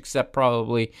match, except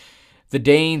probably the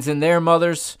Danes and their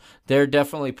mothers. They're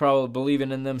definitely probably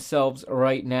believing in themselves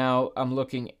right now. I'm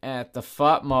looking at the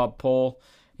FOTMob poll,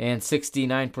 and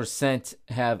 69%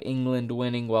 have England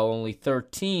winning, while only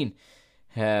 13%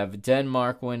 have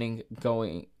Denmark winning,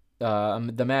 going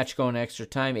The match going extra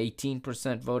time,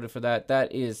 18% voted for that.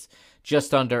 That is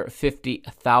just under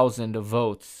 50,000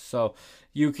 votes. So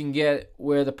you can get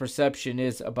where the perception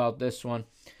is about this one.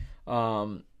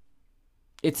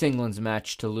 It's England's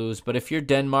match to lose, but if you're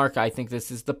Denmark, I think this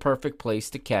is the perfect place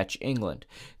to catch England.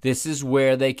 This is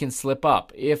where they can slip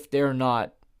up if they're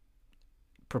not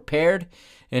prepared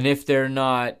and if they're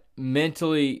not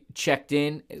mentally checked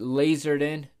in, lasered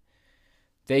in.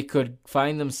 They could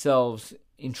find themselves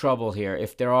in trouble here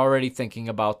if they're already thinking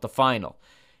about the final.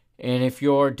 And if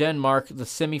you're Denmark, the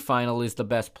semifinal is the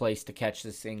best place to catch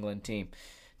this England team.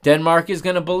 Denmark is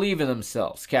going to believe in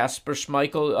themselves. Kasper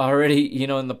Schmeichel already,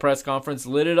 in the press conference,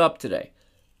 lit it up today.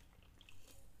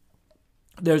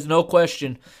 There's no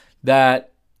question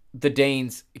that the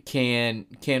Danes can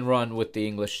run with the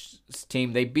English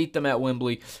team. They beat them at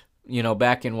Wembley,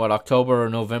 back in October or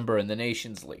November in the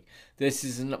Nations League.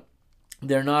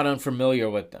 They're not unfamiliar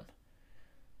with them.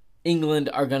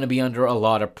 England are going to be under a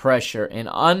lot of pressure, and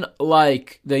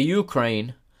unlike the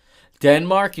Ukraine,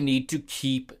 Denmark need to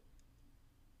keep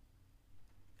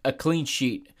a clean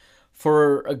sheet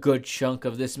for a good chunk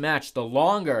of this match. The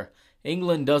longer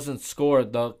England doesn't score,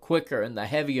 the quicker and the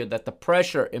heavier that the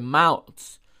pressure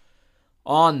mounts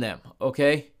on them,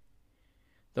 okay?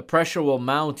 The pressure will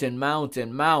mount and mount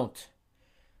and mount.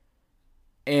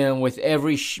 And with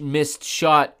every missed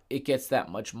shot, it gets that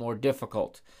much more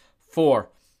difficult for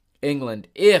England.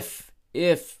 If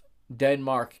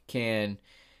Denmark can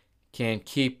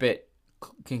keep it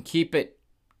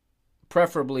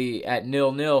preferably at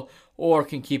 0-0, or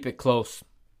can keep it close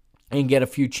and get a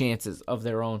few chances of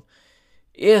their own.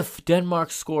 If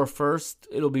Denmark score first,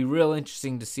 it'll be real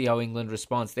interesting to see how England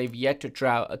responds. They've yet to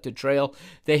trail.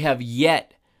 They have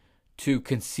yet to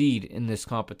concede in this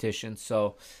competition.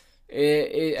 So,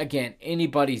 again,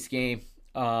 anybody's game.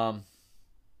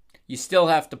 You still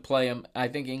have to play them. I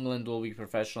think England will be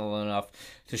professional enough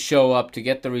to show up to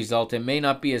get the result. It may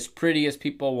not be as pretty as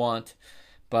people want,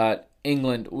 but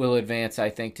England will advance, I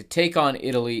think, to take on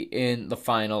Italy in the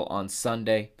final on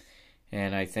Sunday.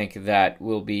 And I think that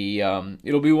will be,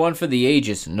 it'll be one for the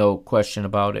ages, no question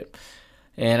about it.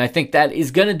 And I think that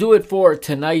is going to do it for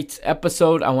tonight's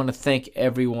episode. I want to thank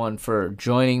everyone for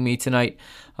joining me tonight.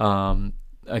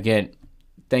 Again,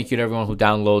 thank you to everyone who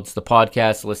downloads the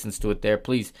podcast, listens to it there.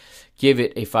 Please give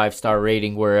it a 5-star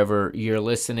rating wherever you're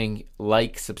listening.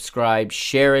 Like, subscribe,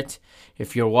 share it.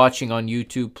 If you're watching on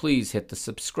YouTube, please hit the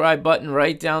subscribe button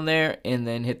right down there and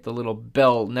then hit the little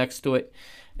bell next to it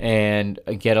and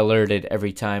get alerted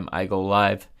every time I go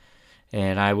live.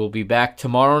 And I will be back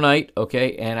tomorrow night,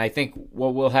 okay? And I think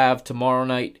what we'll have tomorrow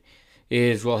night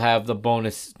is we'll have the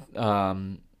bonus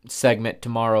segment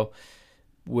tomorrow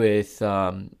with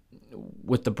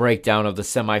the breakdown of the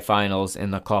semifinals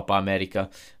in the Copa America.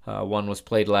 One was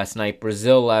played last night.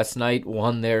 Brazil last night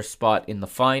won their spot in the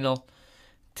final.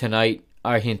 Tonight,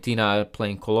 Argentina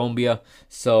playing Colombia.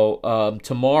 So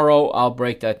tomorrow I'll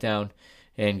break that down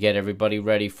and get everybody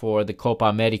ready for the Copa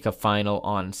America final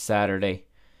on Saturday.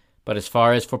 But as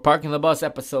far as for Parking the Bus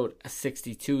episode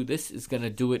 62, this is going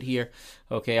to do it here.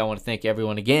 Okay, I want to thank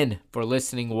everyone again for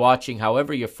listening, watching,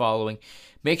 however you're following.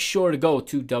 Make sure to go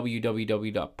to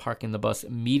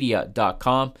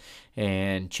www.parkingthebusmedia.com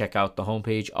and check out the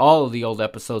homepage. All of the old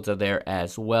episodes are there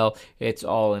as well. It's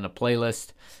all in a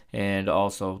playlist. And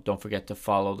also, don't forget to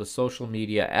follow the social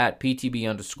media at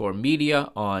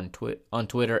PTB_media on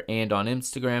Twitter and on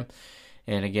Instagram.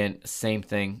 And again, same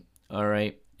thing. All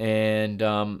right. And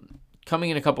coming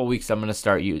in a couple weeks, I'm going to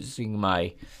start using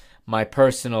my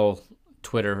personal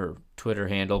Twitter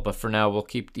handle. But for now, we'll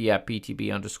keep the at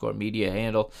PTB_media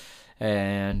handle.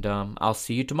 And I'll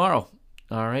see you tomorrow.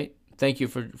 All right. Thank you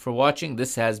for watching.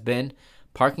 This has been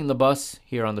Parking the Bus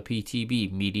here on the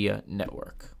PTB Media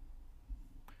Network.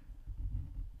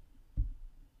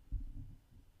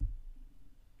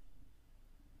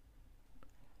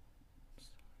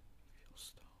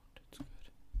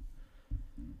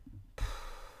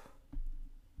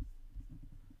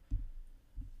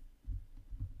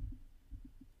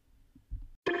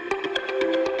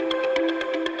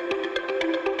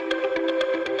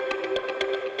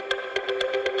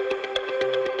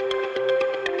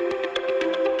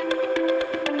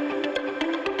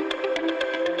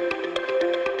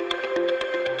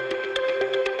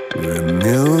 We're a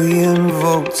million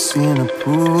volts in a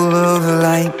pool of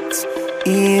light,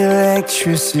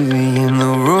 electricity in the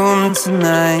room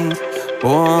tonight,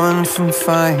 born from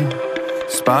fire,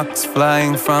 sparks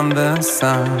flying from the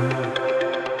sun.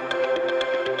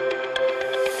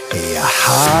 Hey, I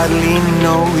hardly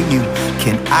know you,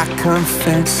 can I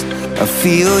confess? I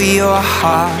feel your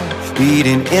heart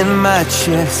beating in my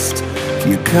chest, If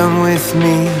you come with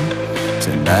me,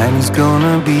 tonight is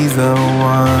gonna be the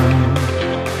one.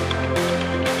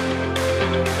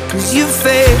 'Cause you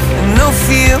faith and no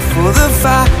fear for the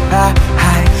fight.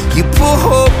 You pull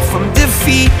hope from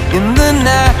defeat in the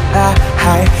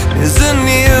night. There's an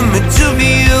image of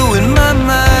you in my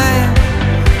mind.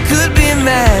 Could be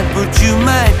mad, but you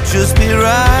might just be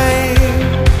right.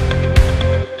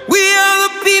 We are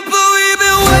the people we've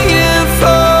been waiting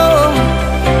for.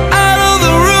 Out of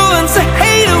the ruins of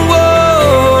hate and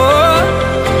war,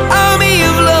 army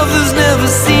of love that's never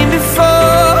seen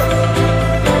before.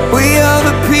 We are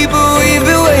the people we've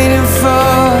been waiting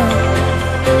for.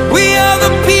 We are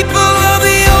the people of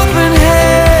the open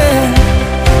hand.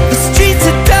 The streets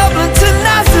of Dublin to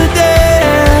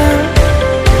Amsterdam.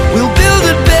 We'll build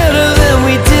it better than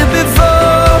we did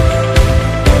before.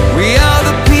 We are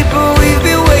the people we've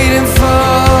been waiting for.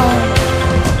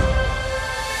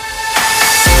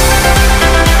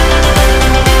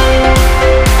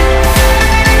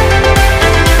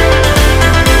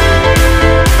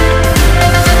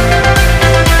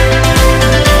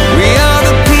 We are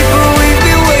the people we've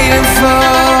been waiting for.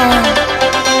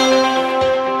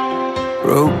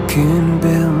 Broken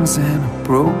bells and a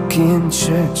broken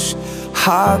church.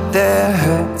 Heart that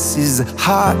hurts is a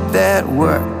heart that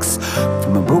works.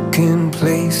 From a broken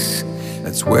place,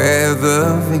 that's where the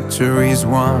victory's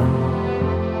won.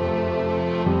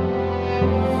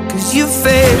 'Cause you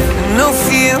faith and no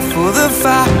fear for the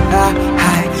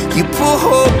fight. You pull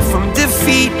hope from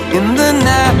defeat in the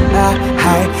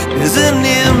night. There's an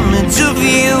image of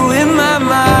you in my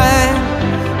mind.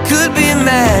 Could be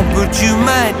mad, but you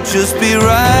might just be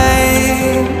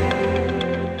right.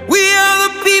 We are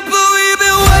the people we've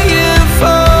been waiting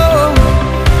for.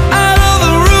 Out of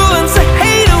the ruins of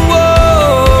hate and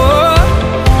war,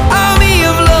 army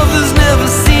of love that's never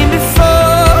seen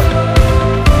before.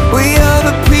 We are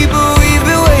the people we've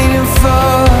been waiting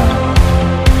for.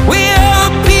 We are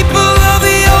the people of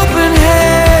the open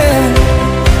hand.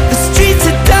 The streets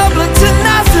of Dublin to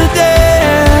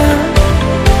Amsterdam.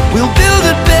 We'll build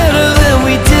it better than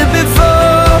we did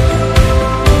before.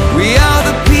 We are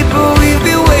the people we've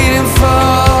been waiting for.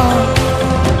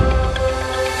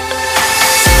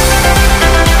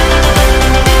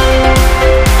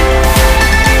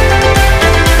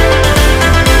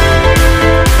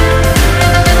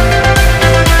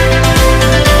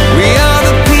 We are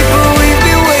the people we've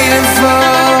been waiting for.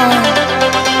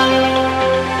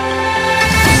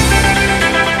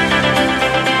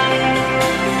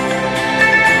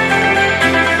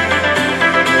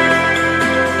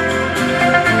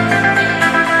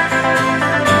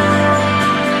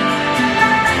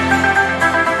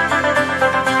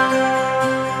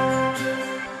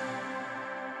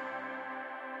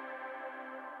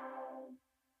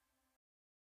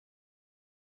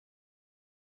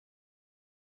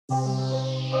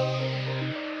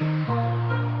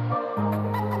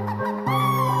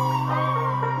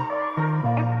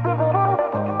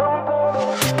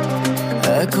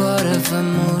 Agora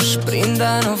vamos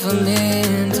brindar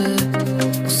novamente.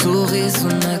 O sorriso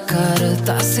na cara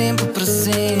tá sempre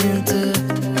presente.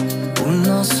 O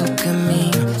nosso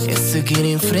caminho é seguir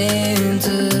em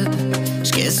frente.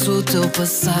 Esquece o teu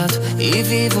passado e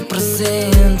vive o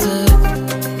presente.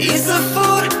 E se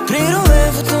for querer, eu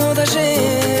levo toda a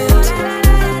gente.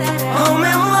 Ao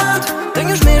meu lado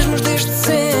tenho os mesmos desde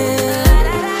sempre.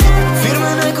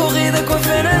 Firme na corrida com a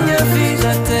fé na minha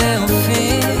vida até o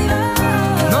fim.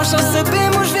 Nós só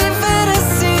sabemos viver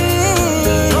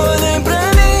assim. Olhem para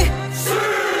mim.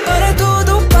 Para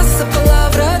tudo passa a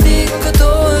palavra, digo que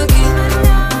estou aqui.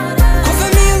 Com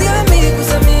família e amigos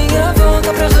à minha volta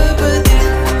para repetir.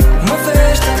 Uma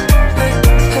festa,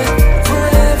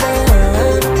 forever.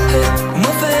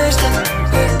 Uma festa,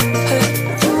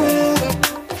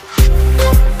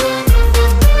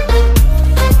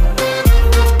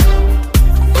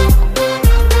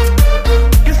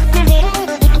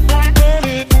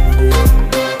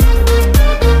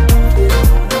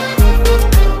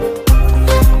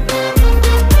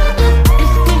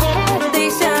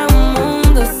 deixa o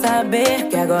mundo saber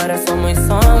que agora somos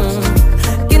só um.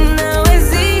 Que não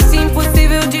existe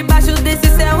impossível debaixo desse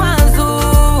céu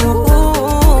azul.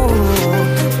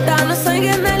 Tá no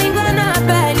sangue, na língua, na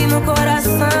pele, no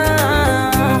coração.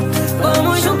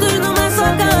 Vamos juntos numa só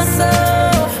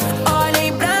canção.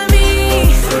 Olhem pra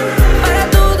mim. Para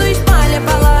tudo, espalhe a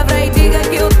palavra e diga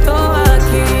que eu tô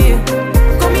aqui.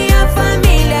 Com minha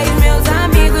família e meus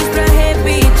amigos pra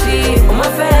repetir. Uma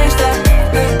festa,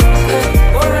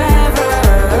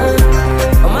 forever.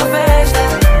 Uma festa,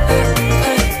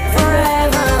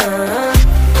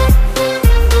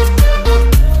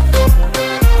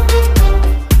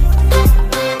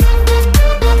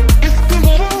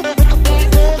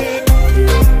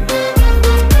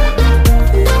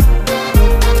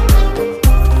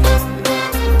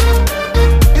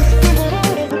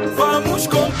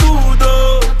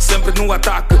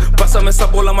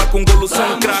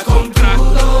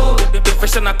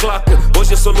 festa na claque,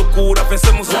 hoje é só loucura,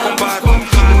 vencemos o combate.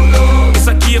 Isso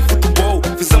aqui é futebol,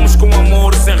 fizemos com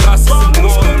amor, sem raça, sem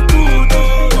cor.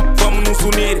 Vamos nos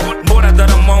unir, bora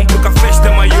dar a mão porque a festa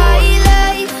é maior.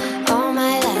 All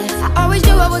my life, I always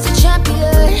knew I was a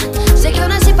champion. Sei que eu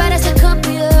nasci para ser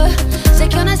campeã. Sei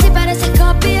que eu nasci para ser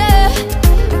campeã.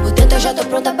 Por dentro eu já tô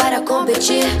pronta para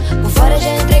competir. Por fora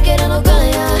já entrei querendo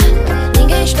ganhar.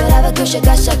 Ninguém esperava que eu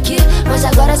chegasse aqui, mas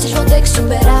agora vocês vão ter que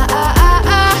superar.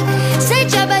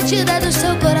 Sente a batida do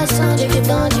seu coração.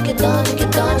 Diquidão, diquidão,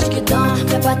 diquidão, diquidão.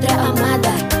 Minha pátria amada,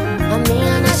 a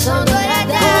minha nação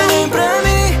dourada. Olhem pra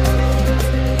mim,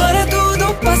 para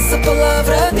tudo, passa a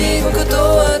palavra, digo que eu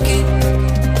tô aqui.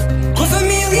 Com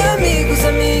família e amigos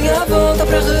à minha volta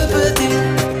para repetir.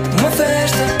 Uma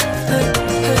festa,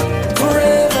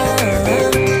 forever.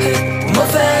 Uma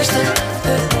festa,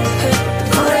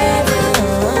 forever.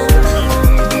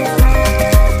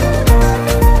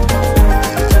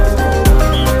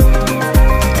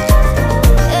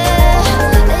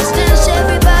 Let's dance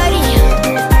everybody.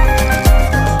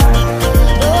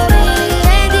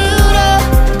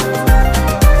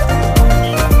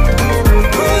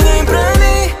 Olhem pra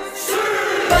mim,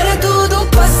 para tudo,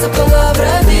 passa a palavra,